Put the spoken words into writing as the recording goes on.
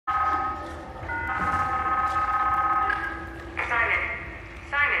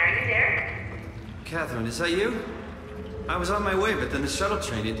Catherine, is that you? I was on my way, but then the shuttle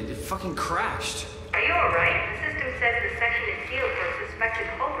train, it fucking crashed. Are you alright? The system says the section is sealed for a suspected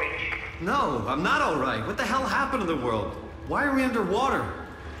hull breach. No, I'm not alright. What the hell happened to the world? Why are we underwater?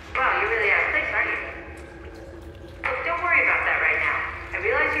 Wow, you're really out of place, aren't you? Look, don't worry about that right now. I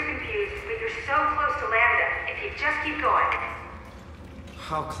realize you're confused, but you're so close to Lambda. If you just keep going.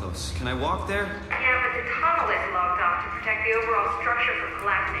 How close? Can I walk there? Yeah, but the tunnel is locked off to protect the overall structure from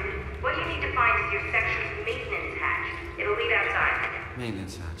collapsing. What you need to find is your section's maintenance hatch. It'll lead outside.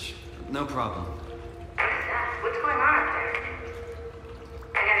 Maintenance hatch. No problem. What is that? What's going on up there?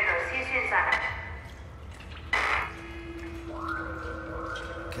 I gotta go. See you soon, inside.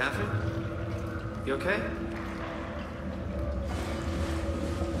 Catherine? You okay?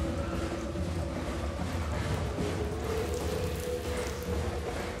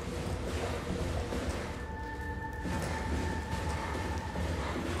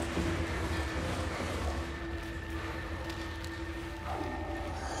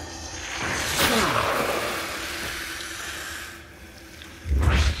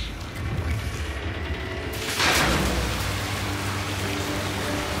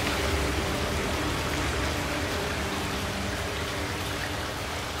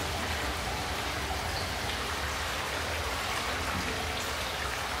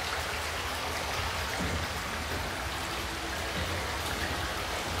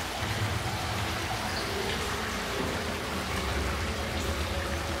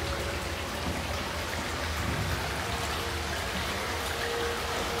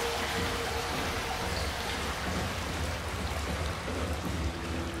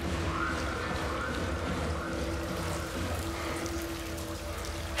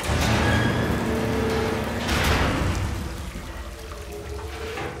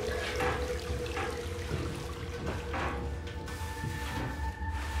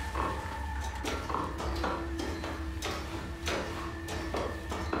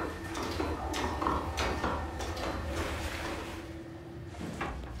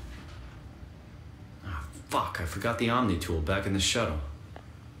 Fuck, I forgot the Omni tool back in the shuttle.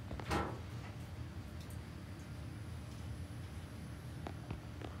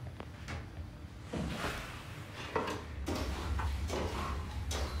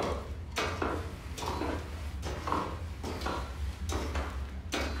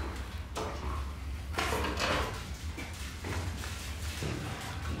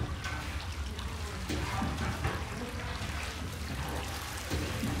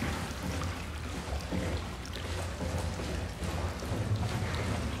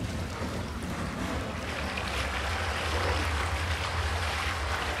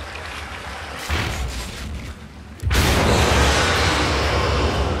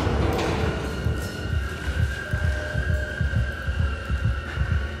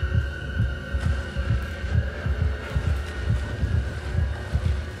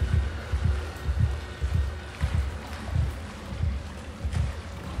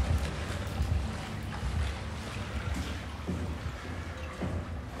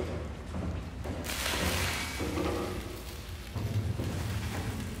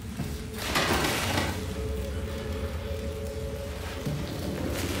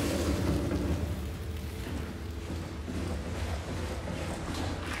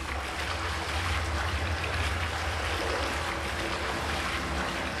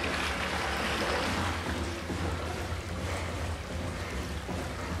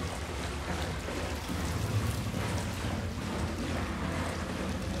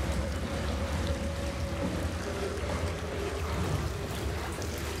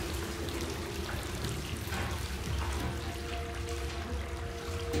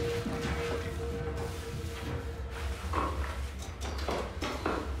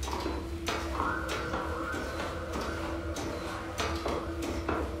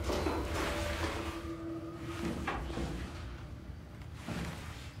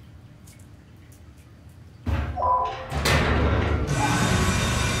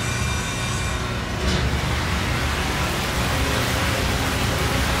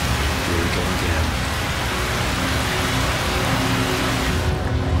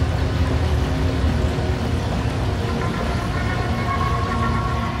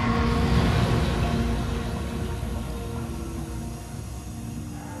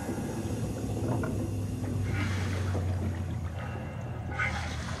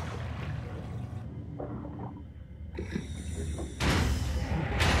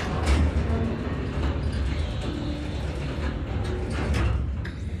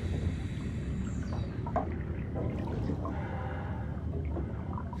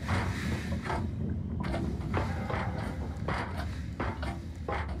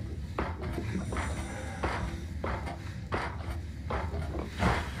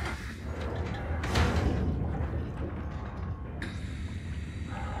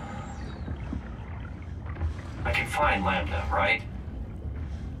 find Lambda, right?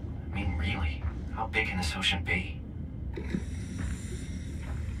 I mean, really, how big can this ocean be?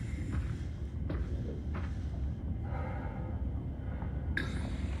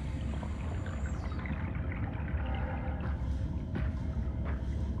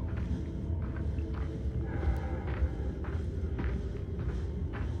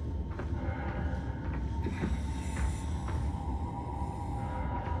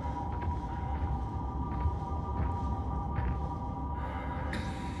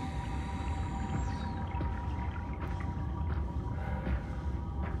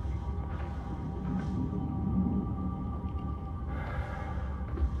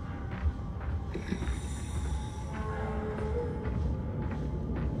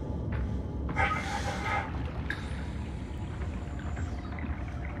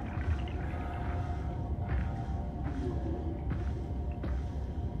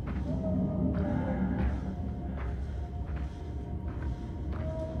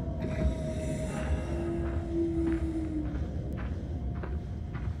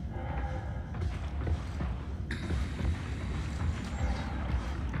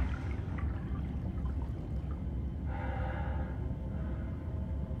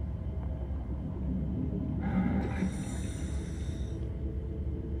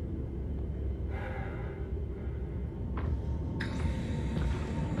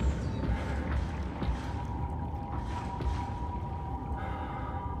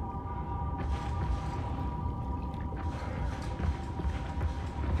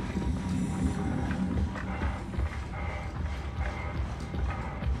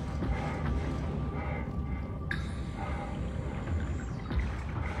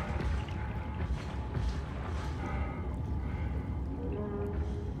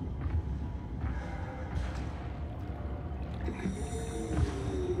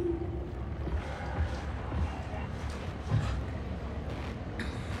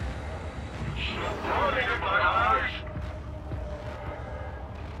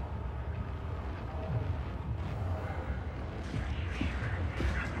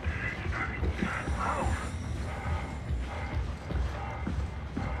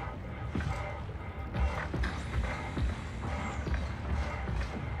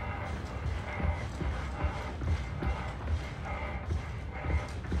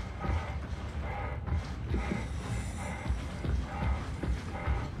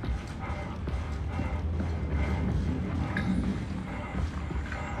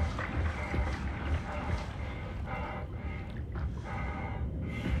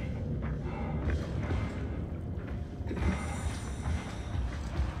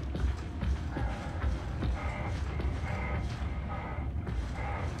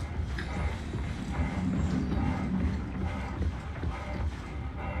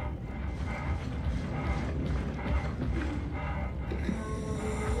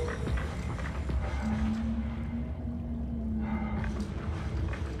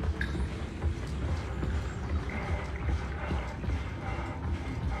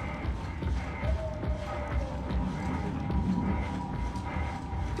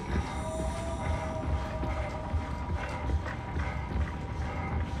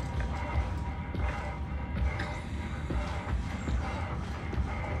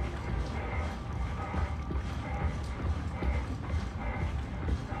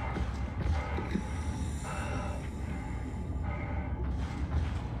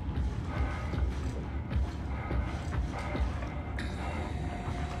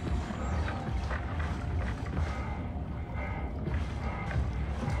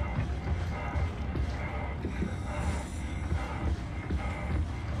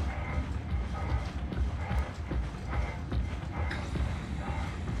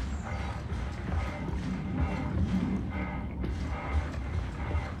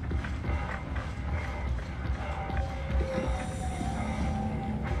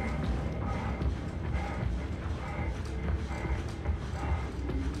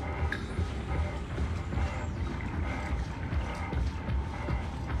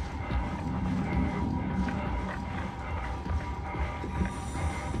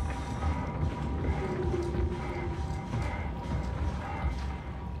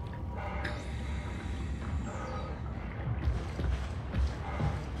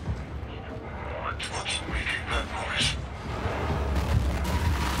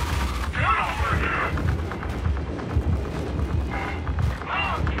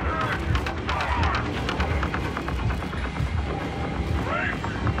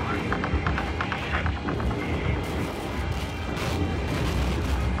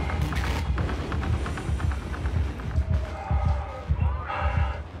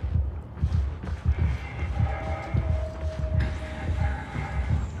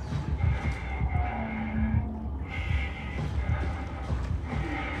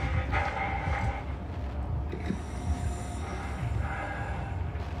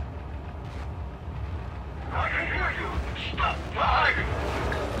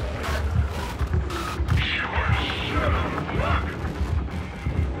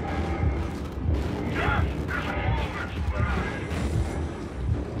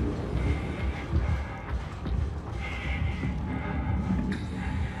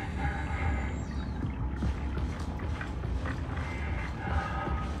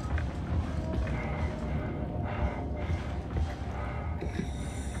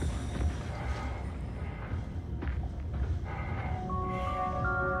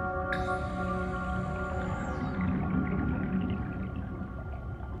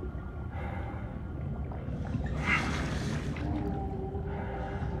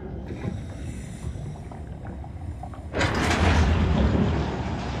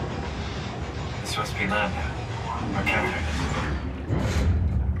 It's supposed to be Lambda. Or Catherine.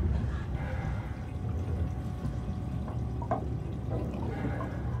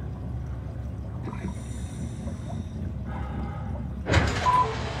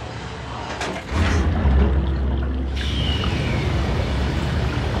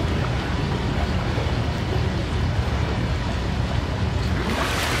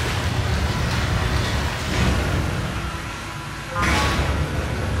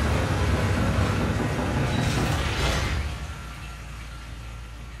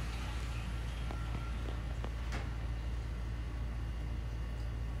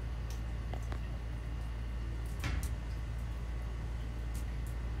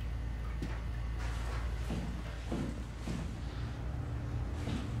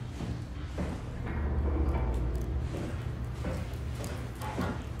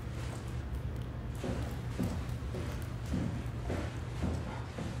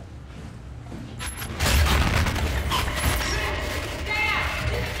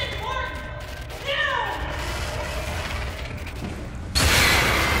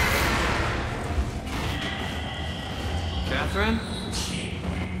 Catherine?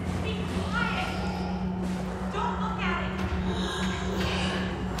 Be quiet! Don't look at it!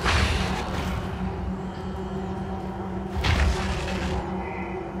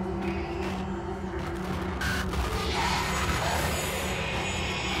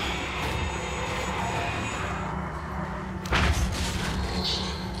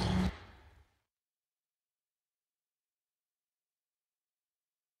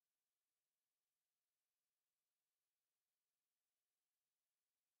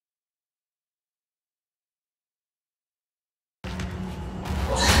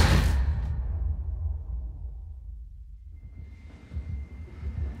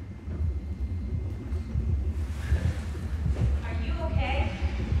 Are you okay?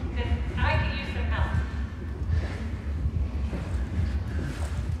 'Cause I could use some help.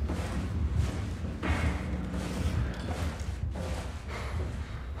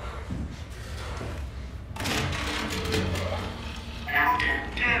 Lambda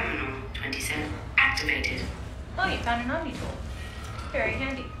Terminal 27 activated. Oh, you found an Omni tool. Very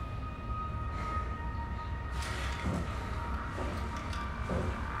handy.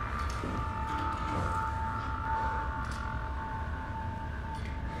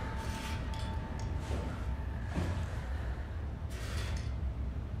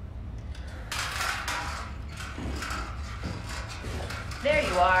 There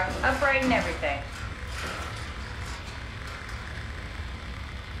you are, upright and everything.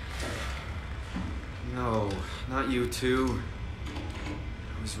 No, not you too.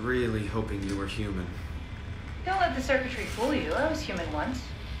 I was really hoping you were human. Don't let the circuitry fool you. I was human once.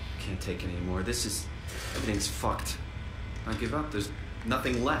 Can't take it anymore. Everything's fucked. I give up. There's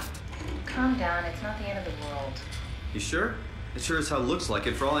nothing left. Calm down. It's not the end of the world. You sure? It sure as hell looks like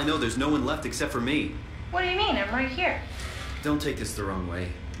it. For all I know, there's no one left except for me. What do you mean? I'm right here. Don't take this the wrong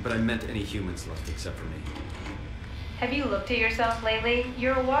way, but I meant any humans left except for me. Have you looked at yourself lately?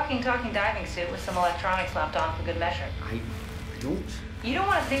 You're a walking, talking diving suit with some electronics slapped on for good measure. I don't... You don't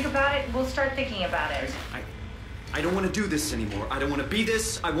want to think about it? We'll start thinking about it. I don't want to do this anymore. I don't want to be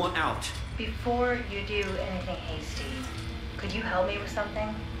this. I want out. Before you do anything hasty, could you help me with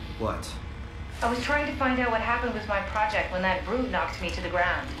something? What? I was trying to find out what happened with my project when that brute knocked me to the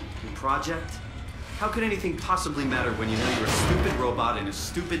ground. Your project? How could anything possibly matter when you know you're a stupid robot in a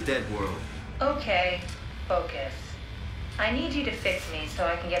stupid dead world? Okay, focus. I need you to fix me so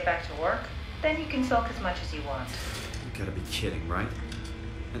I can get back to work. Then you can sulk as much as you want. You gotta be kidding, right?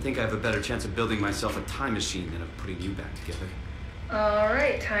 I think I have a better chance of building myself a time machine than of putting you back together. All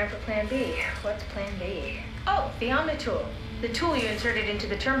right, time for plan B. What's plan B? Oh, the Omni tool. The tool you inserted into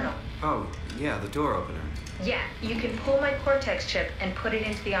the terminal. Oh, yeah, the door opener. Yeah, you can pull my Cortex chip and put it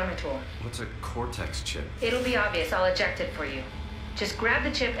into the Omni tool. What's a Cortex chip? It'll be obvious. I'll eject it for you. Just grab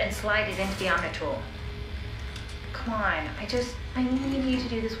the chip and slide it into the Omni tool. come on. I need you to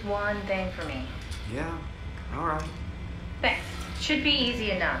do this one thing for me. Yeah, all right. Thanks. Should be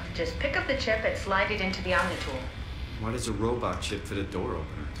easy enough. Just pick up the chip and slide it into the Omnitool. Why does a robot chip fit a door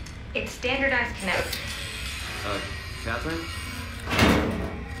opener? It's standardized connect. Catherine?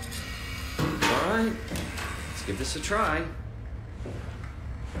 All right, let's give this a try.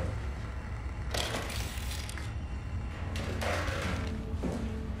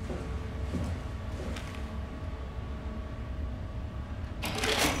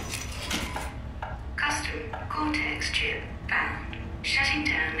 Custom Cortex chip found. Shutting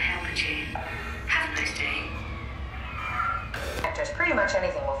down helper chain. Have a nice day. Just pretty much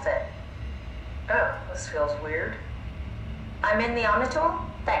anything will fit. Oh, this feels weird. I'm in the Omnitool?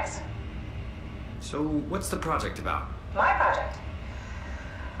 Thanks. So, what's the project about? My project?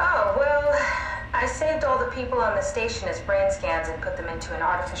 Oh, well, I saved all the people on the station as brain scans and put them into an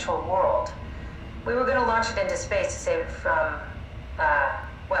artificial world. We were going to launch it into space to save it from,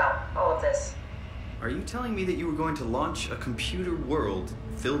 well, all of this. Are you telling me that you were going to launch a computer world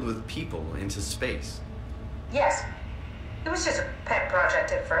filled with people into space? Yes. It was just a pet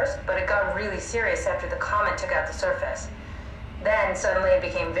project at first, but it got really serious after the comet took out the surface. Then suddenly it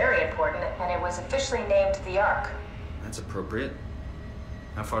became very important, and it was officially named the Ark. That's appropriate.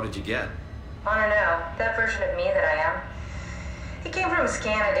 How far did you get? I don't know, that version of me that I am. It came from a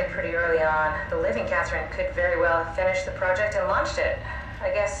scan I did pretty early on. The living Catherine could very well have finished the project and launched it. I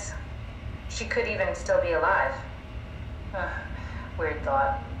guess she could even still be alive. Weird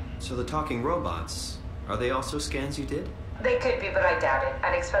thought. So the talking robots, are they also scans you did? They could be, but I doubt it.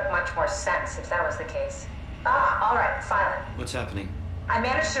 I'd expect much more sense if that was the case. All right, finally. What's happening? I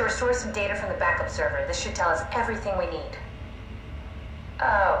managed to restore some data from the backup server. This should tell us everything we need.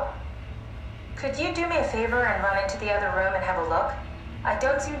 Oh. Could you do me a favor and run into the other room and have a look? I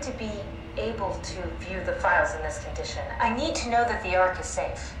don't seem to be able to view the files in this condition. I need to know that the Ark is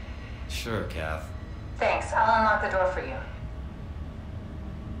safe. Sure, Kath. Thanks. I'll unlock the door for you.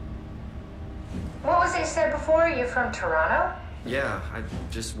 What was it said before? You're from Toronto? Yeah, I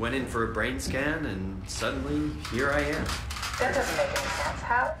just went in for a brain scan and suddenly here I am. That doesn't make any sense.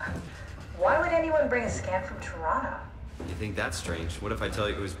 How? Why would anyone bring a scan from Toronto? You think that's strange? What if I tell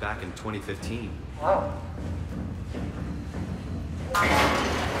you it was back in 2015? Whoa.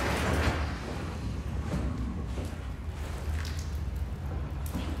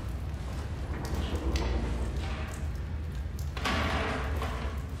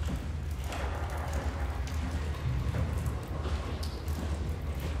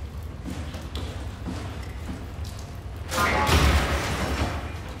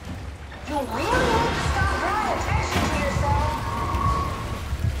 You really need to stop drawing attention to yourself.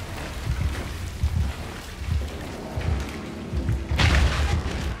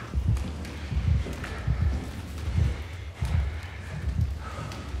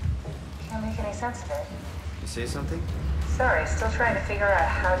 Can't make any sense of it. You say something? Sorry, still trying to figure out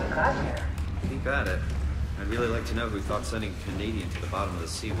how you got here. Keep at it. I'd really like to know who thought sending a Canadian to the bottom of the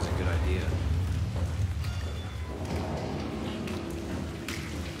sea was a good idea.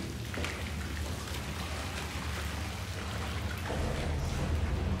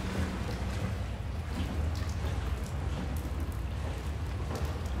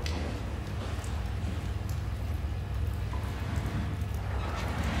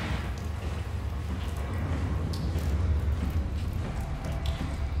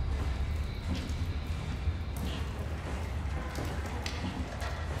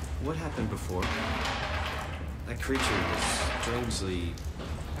 What happened before? That creature was strangely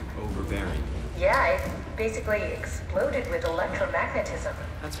overbearing. Yeah, it basically exploded with electromagnetism.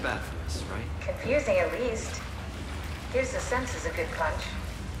 That's bad for us, right? Confusing at least. Gives the senses a good punch.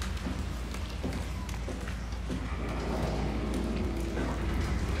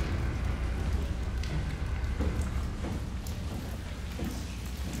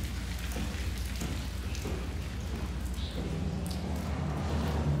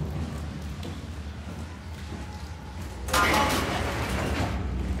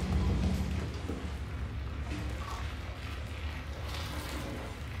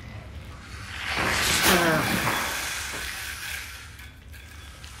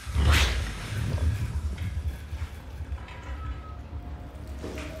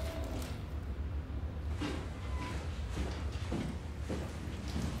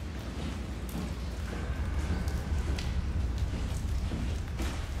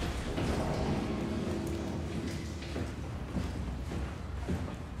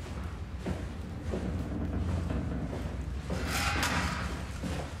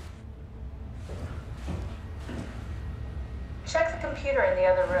 Check the computer in the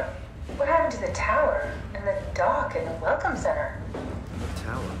other room. What happened to the tower, and the dock, and the welcome center? The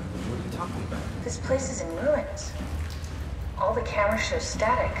tower? What are you talking about? This place is in ruins. All the cameras show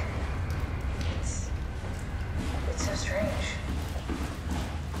static. It's so strange.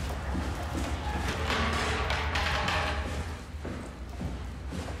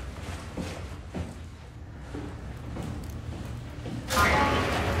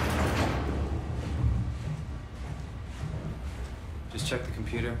 Just check the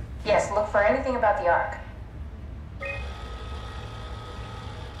computer. Yes, look for anything about the Ark.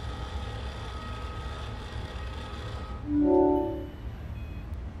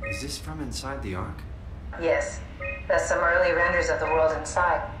 Is this from inside the Ark? Yes, that's some early renders of the world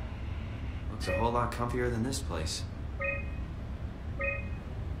inside. Looks a whole lot comfier than this place.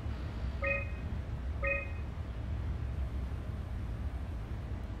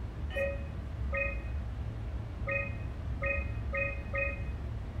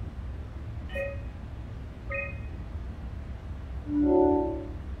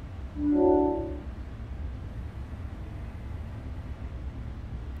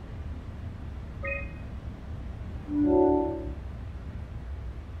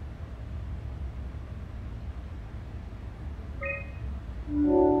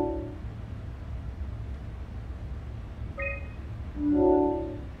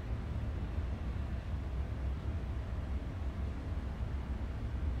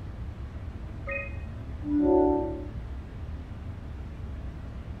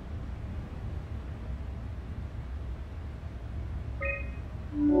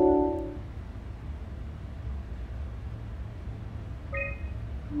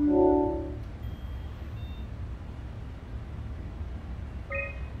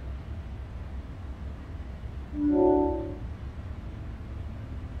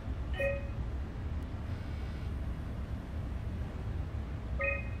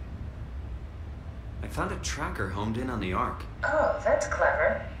 I found a tracker homed in on the Ark. Oh, that's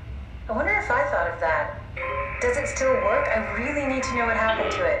clever. I wonder if I thought of that. Does it still work? I really need to know what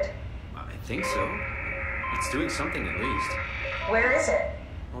happened to it. I think so. It's doing something at least. Where is it?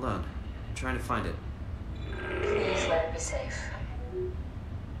 Hold on. I'm trying to find it. Please let it be safe.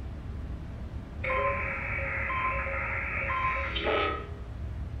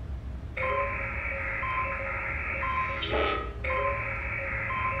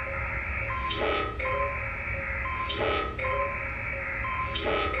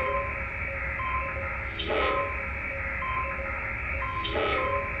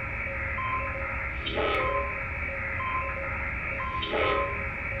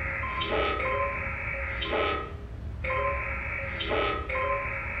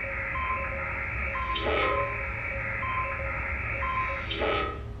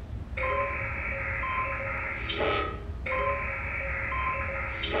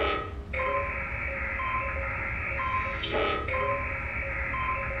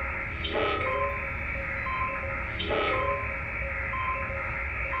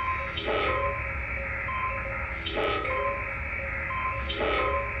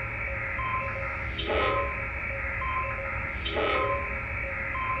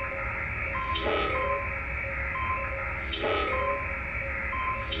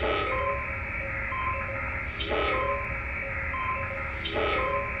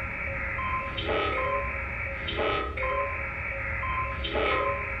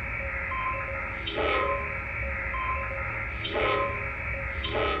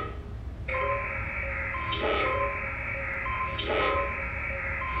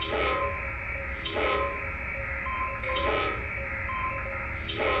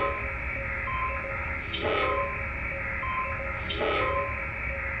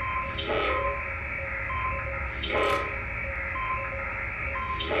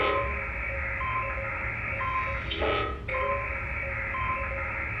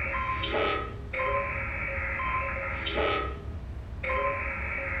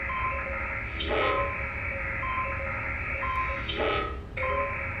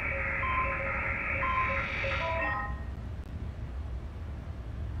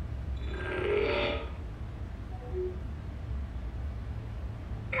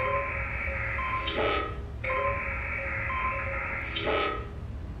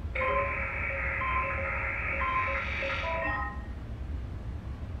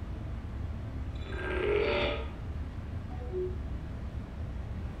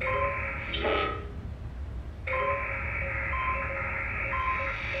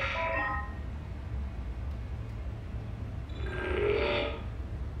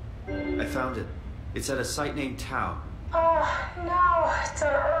 I found it. It's at a site named Tau. Oh, no, it's on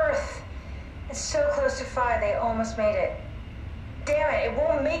Earth. It's so close to Phi, they almost made it. damn it, it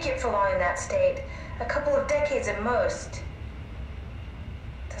won't make it for long in that state. A couple of decades at most.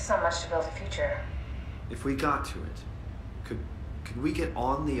 That's not much to build a future. If we got to it, could we get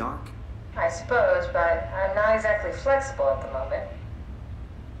on the Ark? I suppose, but I'm not exactly flexible at the moment.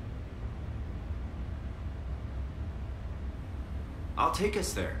 I'll take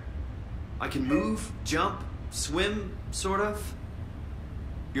us there. I can move, jump, swim, sort of.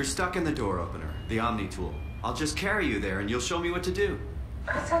 You're stuck in the door opener, the Omni tool. I'll just carry you there and you'll show me what to do.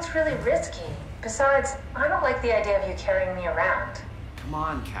 That sounds really risky. Besides, I don't like the idea of you carrying me around. Come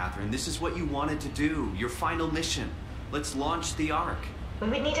on, Catherine. This is what you wanted to do. Your final mission. Let's launch the Ark. We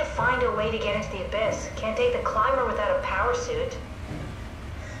would need to find a way to get into the Abyss. Can't take the climber without a power suit.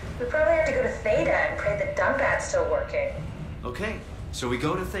 We probably have to go to Theta and pray the dump pad's still working. Okay, so we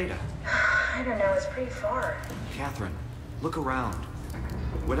go to Theta. I don't know, it's pretty far. Catherine, look around.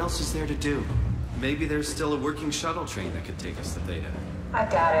 What else is there to do? Maybe there's still a working shuttle train that could take us to Theta. I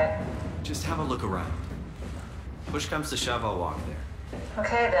doubt it. Just have a look around. Push comes to shove, I'll walk there.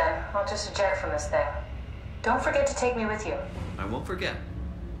 Okay then, I'll just eject from this thing. Don't forget to take me with you. I won't forget.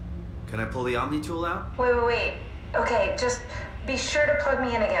 Can I pull the Omni tool out? Wait. Okay, just be sure to plug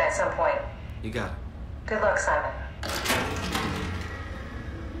me in again at some point. You got it. Good luck, Simon.